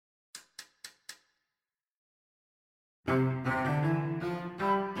All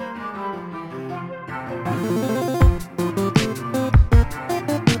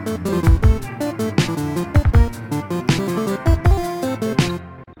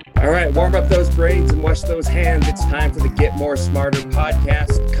right, warm up those brains and wash those hands. It's time for the Get More Smarter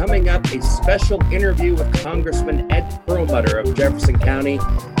podcast. Coming up, a special interview with Congressman Ed Perlmutter of Jefferson County.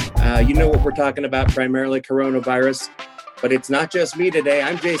 You know what we're talking about, primarily coronavirus. But it's not just me today.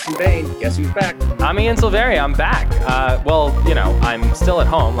 I'm Jason Bain. Guess who's back? I'm Ian Silveri. I'm back. I'm still at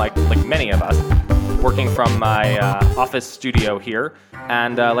home, like many of us, working from my office studio here.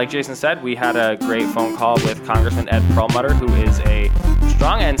 And like Jason said, we had a great phone call with Congressman Ed Perlmutter, who is a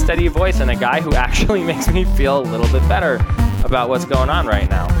strong and steady voice and a guy who actually makes me feel a little bit better about what's going on right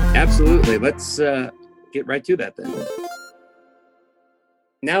now. Absolutely. Let's get right to that then.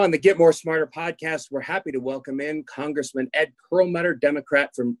 Now on the Get More Smarter podcast, we're happy to welcome in Congressman Ed Perlmutter, Democrat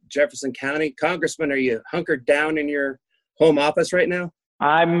from Jefferson County. Congressman, are you hunkered down in your home office right now?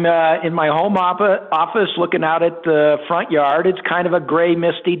 I'm in my home office looking out at the front yard. It's kind of a gray,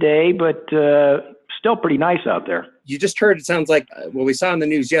 misty day, but still pretty nice out there. You just heard, it sounds like, we saw in the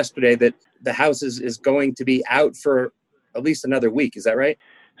news yesterday that the House is going to be out for at least another week. Is that right?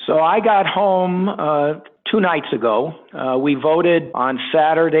 So I got home 2 nights ago. We voted on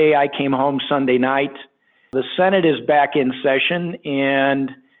Saturday. I came home Sunday night. The Senate is back in session, and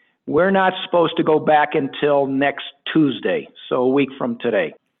we're not supposed to go back until next Tuesday, so a week from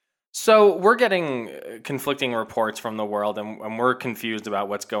today. So we're getting conflicting reports from the world, and we're confused about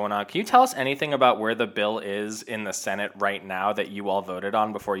what's going on. Can you tell us anything about where the bill is in the Senate right now that you all voted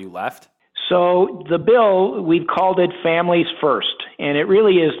on before you left? So the bill, we've called it Families First, and it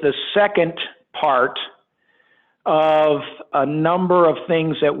really is the second part of a number of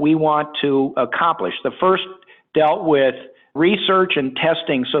things that we want to accomplish. The first dealt with research and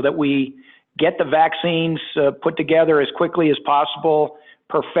testing so that we get the vaccines put together as quickly as possible,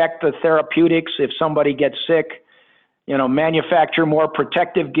 perfect the therapeutics if somebody gets sick, manufacture more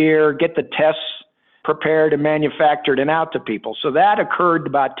protective gear, get the tests prepared and manufactured and out to people. So that occurred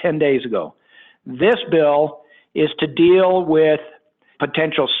about 10 days ago. This bill is to deal with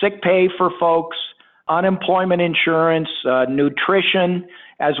potential sick pay for folks, unemployment insurance, nutrition,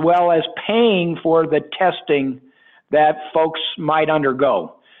 as well as paying for the testing that folks might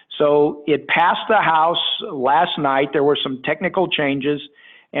undergo. So it passed the House last night. There were some technical changes,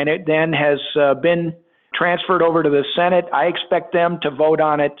 and it then has been transferred over to the Senate. I expect them to vote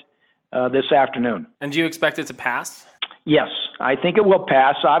on it this afternoon. And do you expect it to pass? Yes, I think it will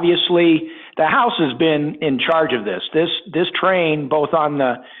pass. Obviously, the House has been in charge of this. This train, both on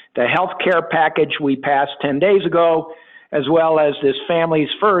the health care package we passed 10 days ago, as well as this Families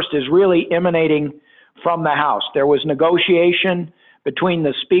First, is really emanating from the House. There was negotiation between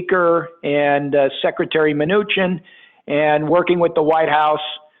the Speaker and Secretary Mnuchin and working with the White House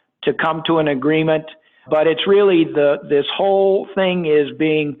to come to an agreement. But it's really this whole thing is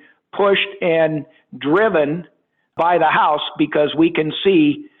being pushed and driven by the House because we can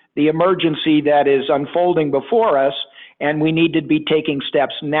see the emergency that is unfolding before us, and we need to be taking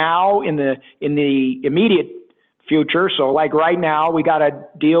steps now in the immediate future. So like right now, we got to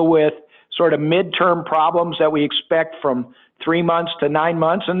deal with sort of midterm problems that we expect from 3 months to 9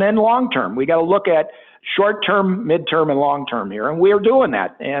 months, and then long term. We got to look at short term, midterm, and long term here, and we're doing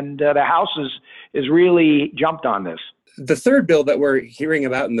that. And the House is really jumped on this. The third bill that we're hearing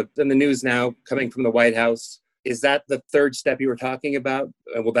about in the news now, coming from the White House, is that the third step you were talking about?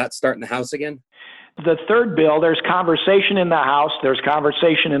 Will that start in the House again? The third bill, there's conversation in the House, there's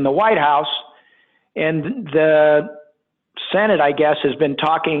conversation in the White House, and the Senate, I guess, has been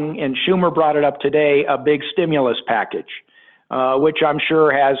talking, and Schumer brought it up today, a big stimulus package, which I'm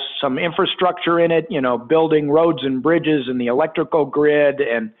sure has some infrastructure in it, building roads and bridges and the electrical grid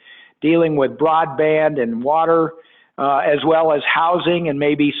and dealing with broadband and water, as well as housing and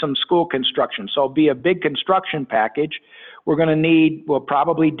maybe some school construction. So it'll be a big construction package. We'll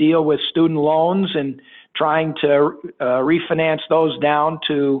probably deal with student loans and trying to refinance those down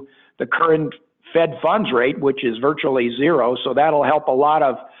to the current Fed funds rate, which is virtually zero. So that'll help a lot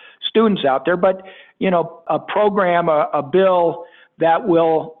of students out there. But, a program, a bill that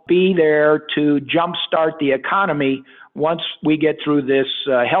will be there to jumpstart the economy once we get through this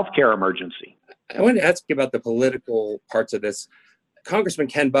healthcare emergency. I wanted to ask you about the political parts of this. Congressman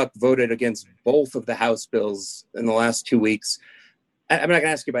Ken Buck voted against both of the House bills in the last 2 weeks. I'm not going to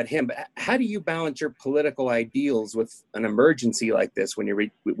ask you about him, but how do you balance your political ideals with an emergency like this when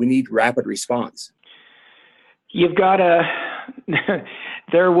we need rapid response? You've got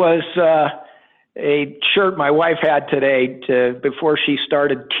there was a shirt my wife had today before she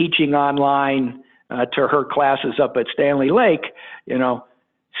started teaching online to her classes up at Stanley Lake,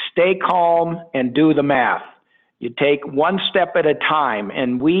 stay calm and do the math. You take one step at a time.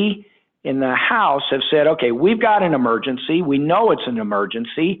 And we in the House have said, okay, we've got an emergency. We know it's an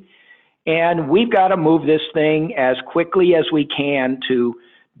emergency. And we've got to move this thing as quickly as we can to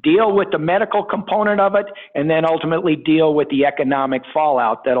deal with the medical component of it, and then ultimately deal with the economic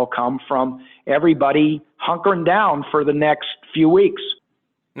fallout that'll come from everybody hunkering down for the next few weeks.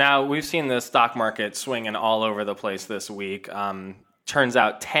 Now, we've seen the stock market swinging all over the place this week. Turns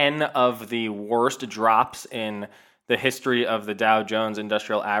out 10 of the worst drops in the history of the Dow Jones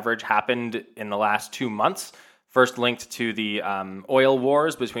Industrial Average happened in the last 2 months. First linked to the oil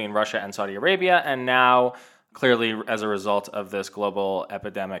wars between Russia and Saudi Arabia, and now clearly as a result of this global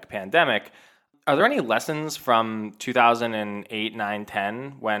epidemic pandemic. Are there any lessons from 2008, 9,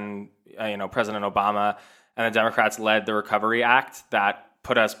 10 when President Obama and the Democrats led the Recovery Act that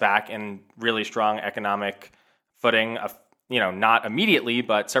put us back in really strong economic footing, not immediately,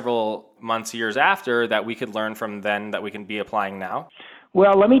 but several months, years after, that we could learn from then that we can be applying now?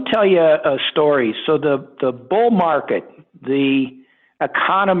 Well, let me tell you a story. So the bull market, the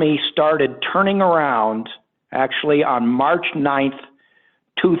economy started turning around actually on March 9th,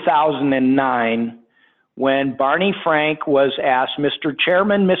 2009, when Barney Frank was asked, Mr.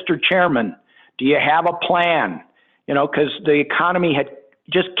 Chairman, do you have a plan? Because the economy had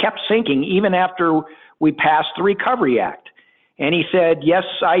just kept sinking even after we passed the Recovery Act. And he said, yes,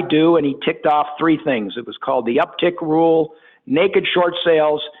 I do. And he ticked off three things. It was called the uptick rule, naked short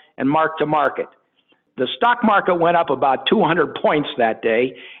sales, and mark to market. The stock market went up about 200 points that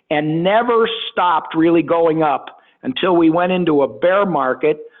day and never stopped really going up until we went into a bear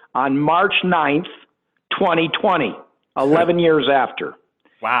market on March 9th, 2020, 11 years after.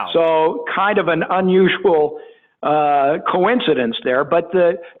 Wow. So kind of an unusual coincidence there. But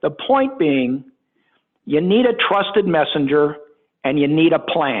the point being, you need a trusted messenger and you need a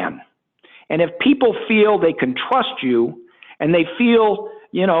plan. And if people feel they can trust you and they feel,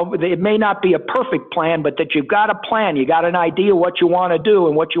 it may not be a perfect plan, but that you've got a plan, you got an idea what you want to do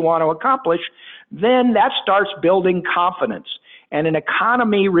and what you want to accomplish, then that starts building confidence. And an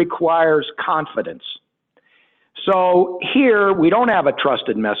economy requires confidence. So here, we don't have a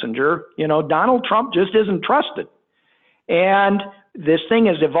trusted messenger. Donald Trump just isn't trusted. And this thing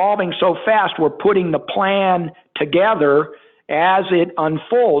is evolving so fast, we're putting the plan together as it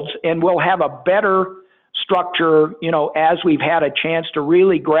unfolds, and we'll have a better structure, as we've had a chance to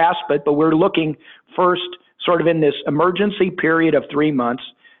really grasp it. But we're looking first sort of in this emergency period of 3 months,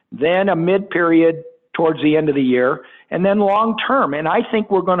 then a mid period towards the end of the year, and then long term. And I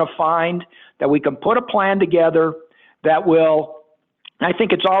think we're going to find that we can put a plan together that will, I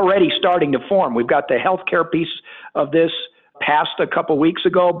think it's already starting to form. We've got the healthcare piece of this passed a couple weeks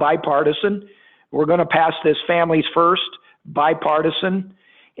ago, bipartisan. We're going to pass this Families First, bipartisan.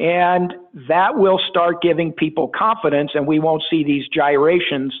 And that will start giving people confidence, and we won't see these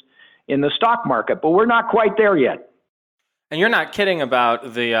gyrations in the stock market. But we're not quite there yet. And you're not kidding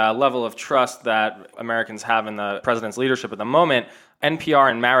about the level of trust that Americans have in the president's leadership at the moment. NPR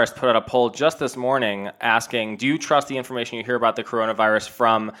and Marist put out a poll just this morning asking, do you trust the information you hear about the coronavirus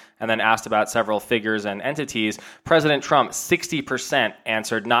from, and then asked about several figures and entities. President Trump, 60%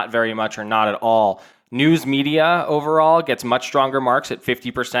 answered not very much or not at all. News media overall gets much stronger marks at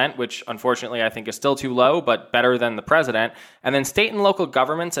 50%, which unfortunately I think is still too low, but better than the president. And then state and local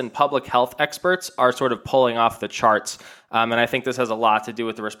governments and public health experts are sort of pulling off the charts. And I think this has a lot to do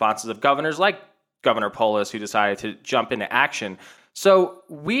with the responses of governors like Governor Polis, who decided to jump into action. So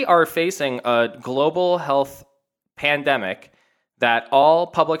we are facing a global health pandemic that all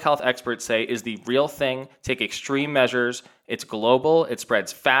public health experts say is the real thing. Take extreme measures. It's global. It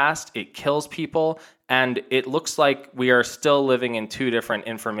spreads fast. It kills people. And it looks like we are still living in two different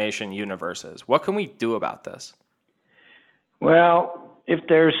information universes. What can we do about this? Well, if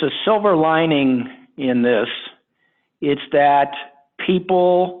there's a silver lining in this, it's that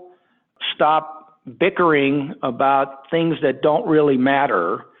people stop bickering about things that don't really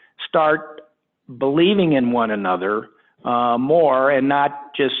matter, start believing in one another more, and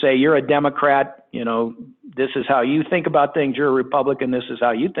not just say, you're a Democrat, this is how you think about things, you're a Republican, this is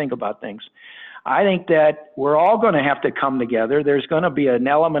how you think about things. I think that we're all going to have to come together. There's going to be an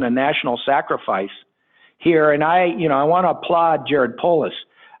element of national sacrifice here. And I want to applaud Jared Polis.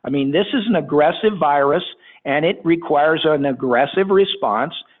 I mean, this is an aggressive virus, and it requires an aggressive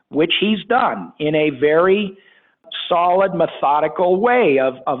response, which he's done in a very solid, methodical way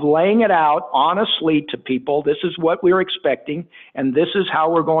of laying it out honestly to people. This is what we're expecting, and this is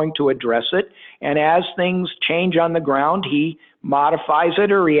how we're going to address it. And as things change on the ground, he modifies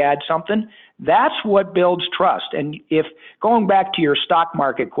it or he adds something. That's what builds trust. And if going back to your stock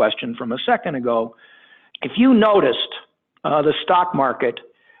market question from a second ago, if you noticed the stock market,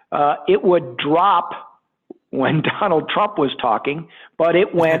 it would drop when Donald Trump was talking, but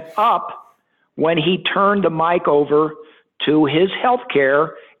it went up when he turned the mic over to his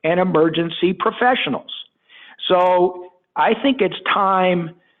healthcare and emergency professionals. So I think it's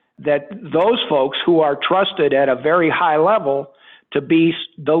time that those folks who are trusted at a very high level to be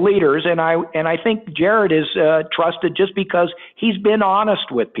the leaders, and I think Jared is trusted just because he's been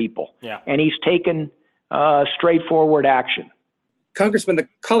honest with people, and he's taken straightforward action. Congressman, the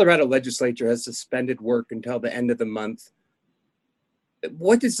Colorado legislature has suspended work until the end of the month.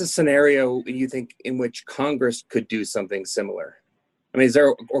 What is the scenario you think in which Congress could do something similar? I mean,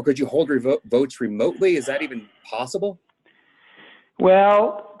 or could you hold votes remotely? Is that even possible?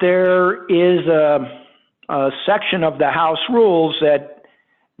 Well, there is a section of the House rules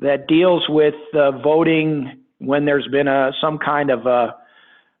that deals with voting when there's been some kind of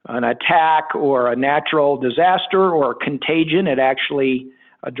an attack or a natural disaster or contagion. It actually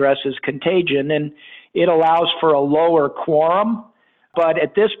addresses contagion, and it allows for a lower quorum. But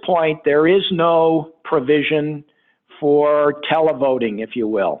at this point, there is no provision for televoting, if you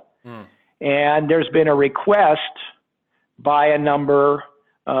will. And there's been a request by a number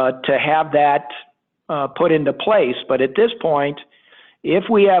to have that put into place. But at this point, if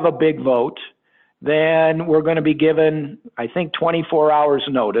we have a big vote, then we're going to be given, I think, 24 hours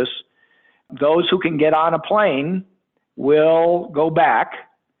notice. Those who can get on a plane will go back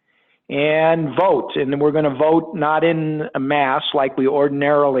and vote. And we're going to vote not in a mass like we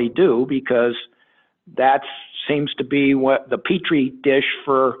ordinarily do, because that seems to be what the petri dish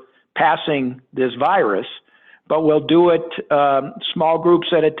for passing this virus. But we'll do it small groups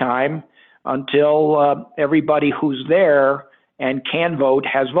at a time until everybody who's there and can vote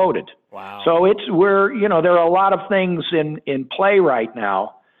has voted. Wow. So there are a lot of things in play right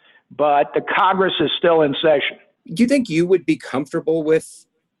now, but the Congress is still in session. Do you think you would be comfortable with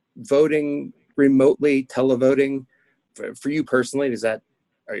voting remotely, televoting? For you personally,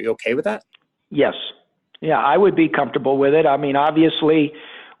 are you okay with that? Yes. Yeah, I would be comfortable with it. I mean, obviously,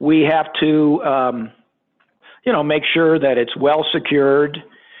 we have to, make sure that it's well secured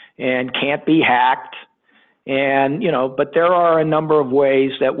and can't be hacked. And, but there are a number of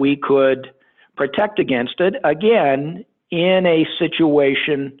ways that we could protect against it. Again, in a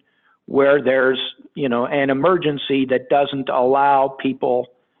situation where there's, an emergency that doesn't allow people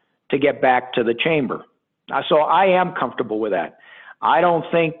to get back to the chamber. So I am comfortable with that. I don't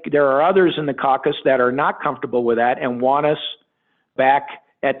think there are others in the caucus that are not comfortable with that and want us back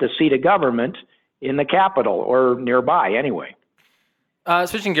at the seat of government in the Capitol or nearby anyway.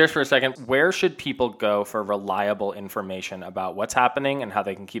 Switching gears for a second, where should people go for reliable information about what's happening and how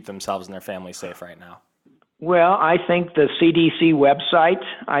they can keep themselves and their families safe right now? Well, I think the CDC website.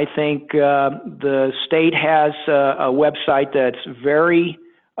 I think the state has a website that's very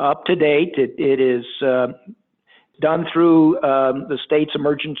up to date. It is done through the state's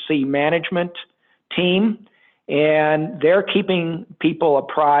emergency management team, and they're keeping people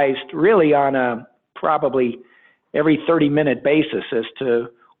apprised really on a probably every 30-minute basis as to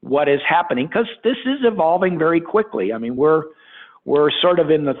what is happening, because this is evolving very quickly. I mean, we're sort of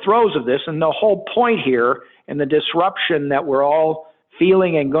in the throes of this, and the whole point here and the disruption that we're all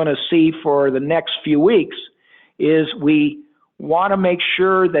feeling and going to see for the next few weeks is we want to make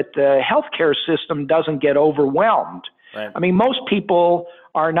sure that the healthcare system doesn't get overwhelmed. Right. I mean, most people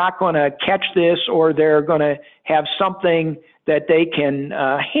are not going to catch this, or they're going to have something that they can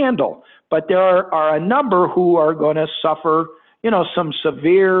handle. But there are a number who are going to suffer, some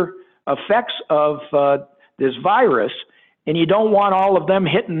severe effects of this virus, and you don't want all of them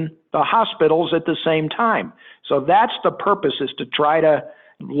hitting the hospitals at the same time. So that's the purpose, is to try to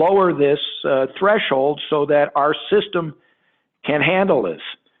lower this threshold so that our system can handle this.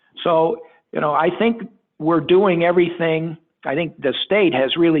 So, I think we're doing everything. I think the state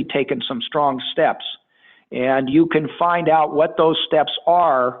has really taken some strong steps, and you can find out what those steps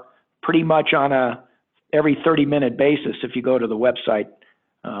are pretty much on a every 30-minute basis if you go to the website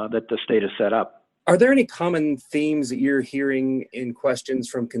that the state has set up. Are there any common themes that you're hearing in questions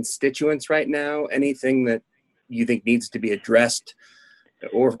from constituents right now? Anything that you think needs to be addressed,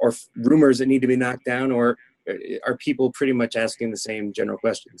 or rumors that need to be knocked down, or are people pretty much asking the same general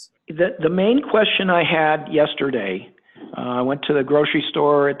questions? The main question I had yesterday, I went to the grocery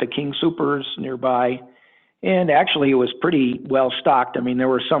store at the King Soopers nearby, And actually, it was pretty well stocked. I mean, there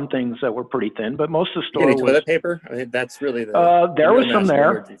were some things that were pretty thin, but most of the store Any was. toilet paper? I mean, that's really There was some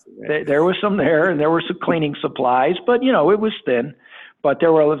there. emergency, right? There was some there, and there were some cleaning supplies, but it was thin. But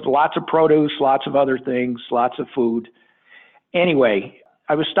there were lots of produce, lots of other things, lots of food. Anyway,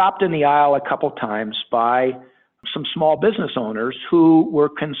 I was stopped in the aisle a couple times by some small business owners who were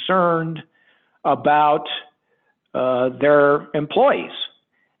concerned about their employees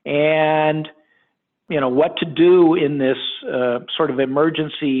and what to do in this sort of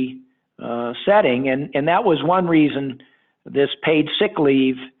emergency setting. And that was one reason this paid sick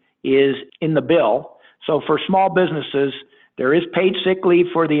leave is in the bill. So for small businesses, there is paid sick leave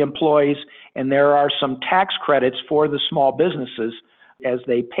for the employees, and there are some tax credits for the small businesses as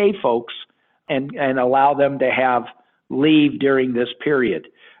they pay folks and allow them to have leave during this period.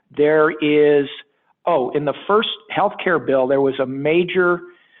 There is, in the first healthcare bill, there was a major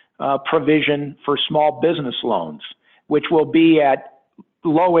provision for small business loans, which will be at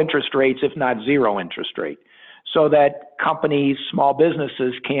low interest rates, if not zero interest rate, so that companies, small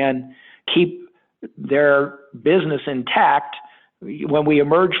businesses can keep their business intact when we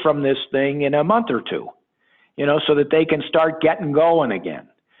emerge from this thing in a month or two, so that they can start getting going again.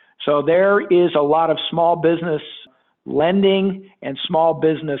 So there is a lot of small business lending and small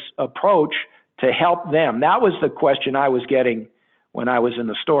business approach to help them. That was the question I was getting when I was in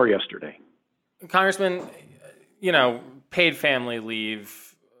the store yesterday. Congressman, paid family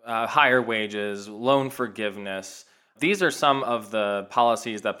leave, higher wages, loan forgiveness. These are some of the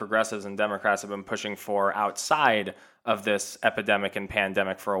policies that progressives and Democrats have been pushing for outside of this epidemic and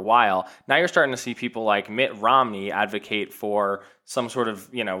pandemic for a while. Now you're starting to see people like Mitt Romney advocate for some sort of,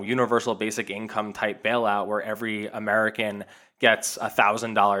 universal basic income type bailout where every American gets a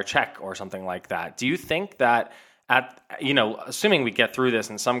 $1,000 check or something like that. Do you think that assuming we get through this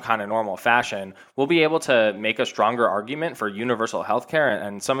in some kind of normal fashion, we'll be able to make a stronger argument for universal health care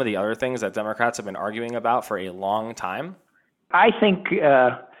and some of the other things that Democrats have been arguing about for a long time? I think,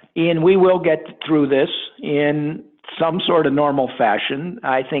 Ian, we will get through this in some sort of normal fashion.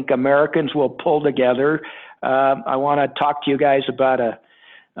 I think Americans will pull together. I want to talk to you guys about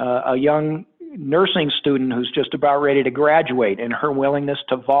a young nursing student who's just about ready to graduate and her willingness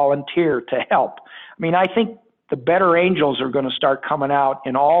to volunteer to help. I mean, I think the better angels are going to start coming out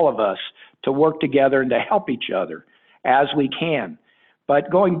in all of us to work together and to help each other as we can.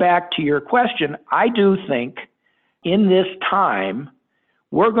 But going back to your question, I do think in this time,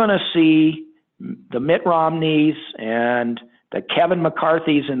 we're going to see the Mitt Romneys and the Kevin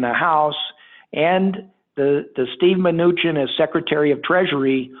McCarthys in the House and the Steve Mnuchin as Secretary of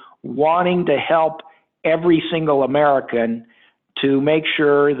Treasury wanting to help every single American to make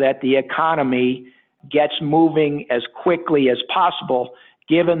sure that the economy gets moving as quickly as possible,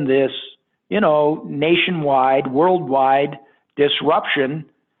 given this, nationwide, worldwide disruption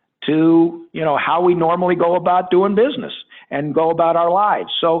to, how we normally go about doing business and go about our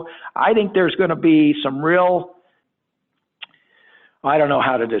lives. So I think there's going to be some real, I don't know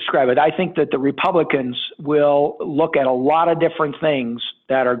how to describe it. I think that the Republicans will look at a lot of different things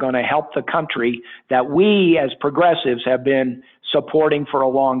that are going to help the country that we as progressives have been supporting for a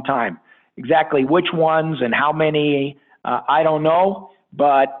long time. Exactly which ones and how many, I don't know,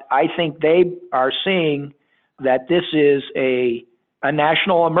 but I think they are seeing that this is a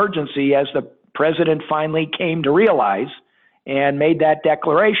national emergency, as the president finally came to realize and made that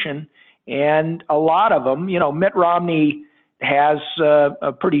declaration. And a lot of them, Mitt Romney has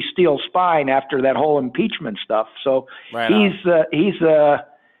a pretty steel spine after that whole impeachment stuff. So he's a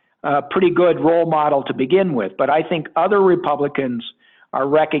pretty good role model to begin with. But I think other Republicans are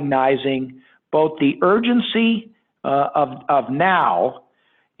recognizing both the urgency of now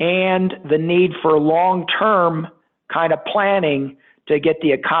and the need for long-term kind of planning to get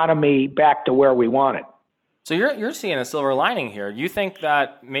the economy back to where we want it. So you're seeing a silver lining here. You think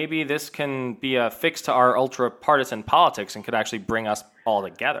that maybe this can be a fix to our ultra-partisan politics and could actually bring us all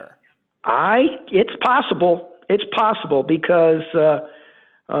together? It's possible. It's possible because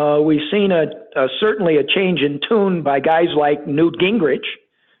we've seen certainly a change in tune by guys like Newt Gingrich,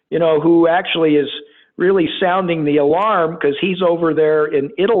 who actually is really sounding the alarm because he's over there in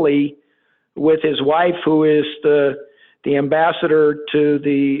Italy with his wife, who is the ambassador to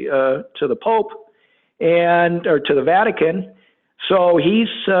the Pope or to the Vatican. So he's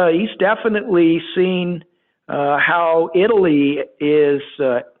definitely seen how Italy is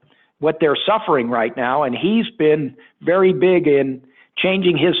what they're suffering right now, and he's been very big in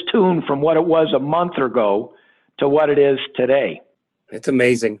changing his tune from what it was a month ago to what it is today. It's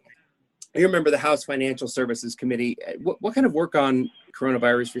amazing. You remember the House Financial Services Committee. What kind of work on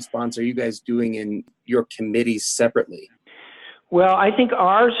coronavirus response are you guys doing in your committees separately? Well, I think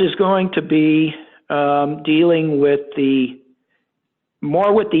ours is going to be dealing with the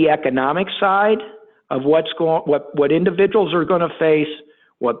economic side of what individuals are going to face,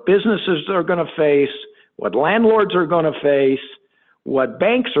 what businesses are going to face, what landlords are going to face, what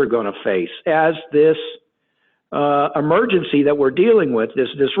banks are going to face as this emergency that we're dealing with, this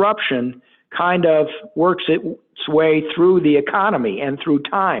disruption, kind of works its way through the economy and through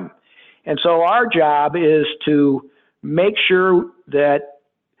time. And so our job is to make sure that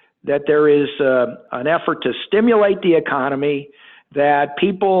there is an effort to stimulate the economy, that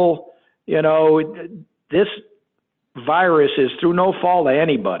people, this virus is through no fault of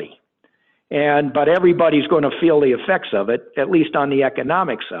anybody. But everybody's going to feel the effects of it, at least on the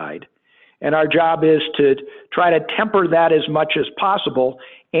economic side. And our job is to try to temper that as much as possible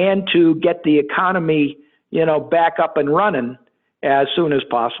and to get the economy, back up and running as soon as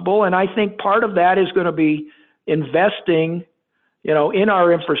possible. And I think part of that is going to be investing, in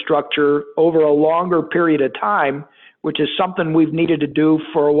our infrastructure over a longer period of time, which is something we've needed to do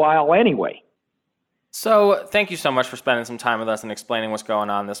for a while anyway. So thank you so much for spending some time with us and explaining what's going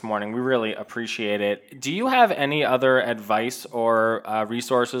on this morning. We really appreciate it. Do you have any other advice or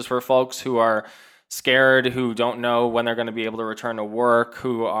resources for folks who are scared, who don't know when they're going to be able to return to work,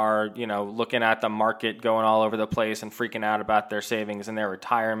 who are, looking at the market going all over the place and freaking out about their savings and their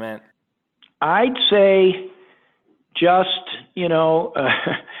retirement? I'd say just, and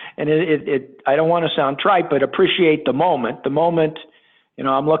I don't want to sound trite, but appreciate the moment. The moment,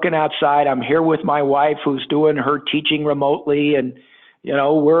 I'm looking outside, I'm here with my wife who's doing her teaching remotely, and,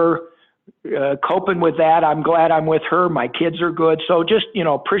 we're coping with that. I'm glad I'm with her. My kids are good. So just,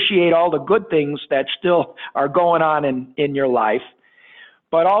 appreciate all the good things that still are going on in your life.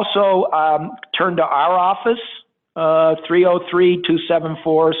 But also turn to our office,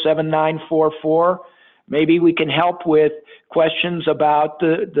 303-274-7944. Maybe we can help with questions about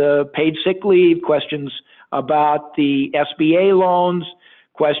the paid sick leave, questions about the SBA loans,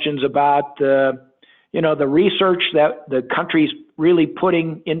 questions about the research that the country's really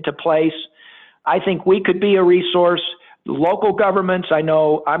putting into place. I think we could be a resource. Local governments, I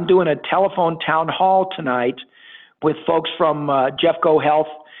know I'm doing a telephone town hall tonight with folks from Jeffco Health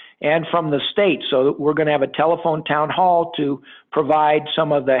and from the state. So we're going to have a telephone town hall to provide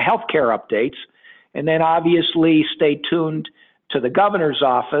some of the healthcare updates. And then obviously stay tuned to the governor's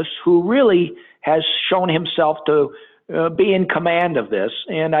office, who really has shown himself to be in command of this.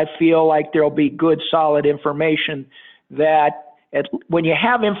 And I feel like there'll be good, solid information that when you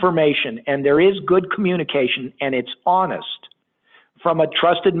have information and there is good communication and it's honest from a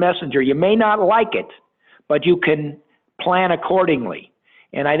trusted messenger, you may not like it, but you can plan accordingly.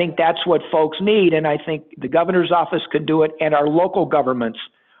 And I think that's what folks need. And I think the governor's office could do it, and our local governments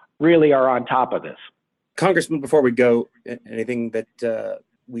really are on top of this. Congressman, before we go, anything that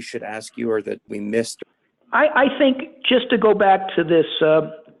we should ask you or that we missed? I think just to go back to this,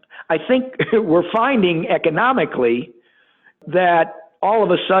 I think we're finding economically that all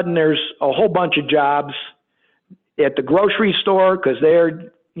of a sudden there's a whole bunch of jobs at the grocery store because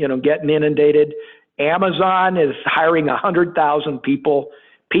they're, getting inundated. Amazon is hiring 100,000 people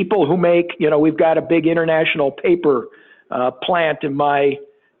who make, we've got a big international paper plant in my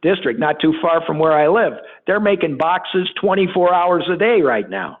district, not too far from where I live. They're making boxes 24 hours a day right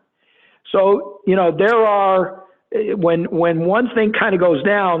now. So, there are, when one thing kind of goes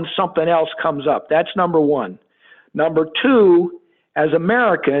down, something else comes up. That's number one. Number two, as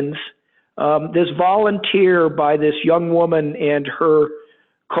Americans, this volunteer by this young woman and her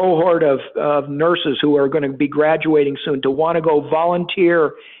cohort of nurses who are going to be graduating soon to want to go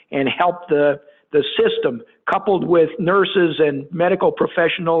volunteer and help the system, coupled with nurses and medical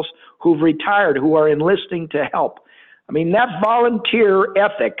professionals who've retired, who are enlisting to help. I mean, that volunteer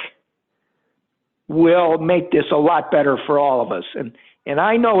ethic will make this a lot better for all of us. And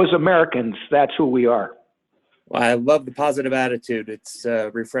I know as Americans, that's who we are. Well, I love the positive attitude. It's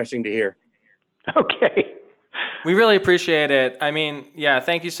refreshing to hear. Okay. We really appreciate it. I mean,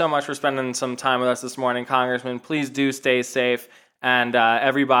 thank you so much for spending some time with us this morning, Congressman. Please do stay safe. And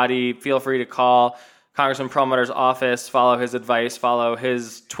everybody, feel free to call Congressman Perlmutter's office, follow his advice, follow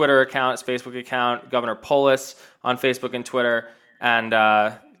his Twitter account, his Facebook account, Governor Polis on Facebook and Twitter, and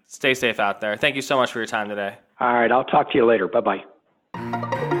stay safe out there. Thank you so much for your time today. All right, I'll talk to you later. Bye-bye.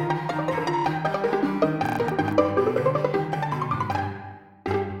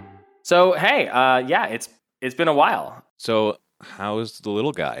 So, hey, it's been a while. So how's the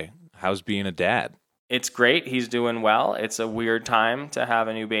little guy? How's being a dad? It's great. He's doing well. It's a weird time to have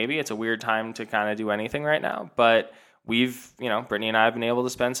a new baby. It's a weird time to kind of do anything right now, but Brittany and I have been able to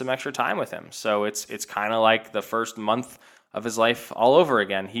spend some extra time with him. So it's kind of like the first month of his life all over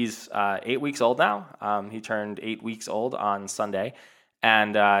again. He's 8 weeks old now. He turned 8 weeks old on Sunday,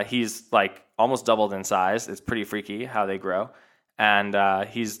 and he's like almost doubled in size. It's pretty freaky how they grow. And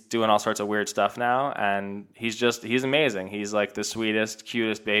he's doing all sorts of weird stuff now, and he's amazing. He's like the sweetest,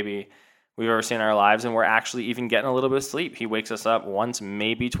 cutest baby we've ever seen in our lives, and we're actually even getting a little bit of sleep. He wakes us up once,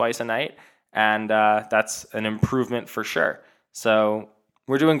 maybe twice a night, and that's an improvement for sure. So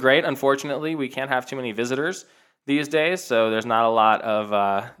we're doing great. Unfortunately, we can't have too many visitors these days, so there's not a lot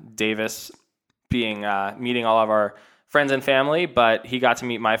of Davis meeting all of our friends and family, but he got to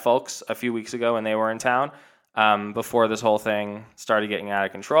meet my folks a few weeks ago when they were in town. Before this whole thing started getting out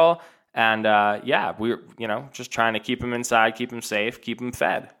of control. And we're just trying to keep him inside, keep him safe, keep him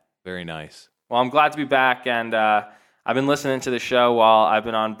fed. Very nice. Well, I'm glad to be back, and I've been listening to the show while I've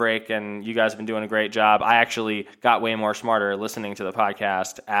been on break, and you guys have been doing a great job. I actually got way more smarter listening to the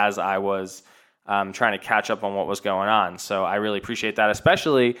podcast as I was trying to catch up on what was going on. So I really appreciate that,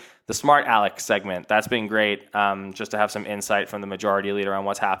 especially the Smart Alex segment. That's been great, just to have some insight from the majority leader on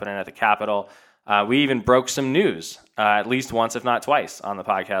what's happening at the Capitol. We even broke some news, at least once, if not twice, on the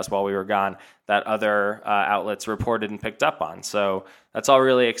podcast while we were gone that other outlets reported and picked up on. So that's all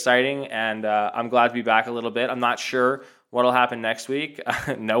really exciting, and I'm glad to be back a little bit. I'm not sure what'll happen next week.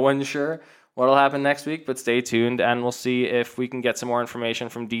 No one's sure what'll happen next week, but stay tuned, and we'll see if we can get some more information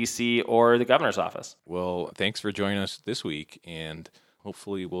from D.C. or the governor's office. Well, thanks for joining us this week, and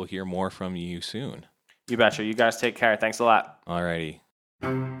hopefully we'll hear more from you soon. You betcha. You guys take care. Thanks a lot. All righty.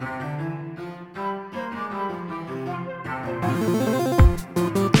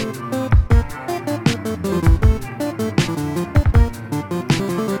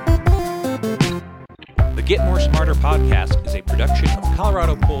 The Get More Smarter podcast is a production of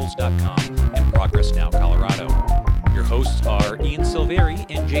ColoradoPolls.com and Progress Now Colorado. Your hosts are Ian Silveri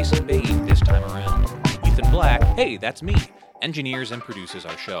and Jason Bain this time around. Ethan Black, hey, that's me, engineers and produces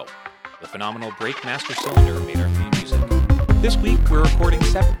our show. The phenomenal Breakmaster Cylinder made our theme music. This week, we're recording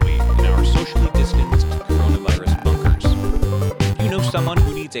separately in our socially distanced coronavirus bunkers. If you know someone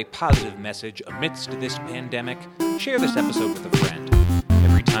who needs a positive message amidst this pandemic, share this episode with a friend.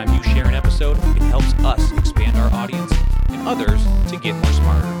 Every time you share an episode, it helps us expand our audience and others to get more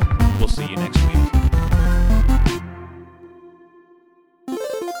smarter. We'll see you next week.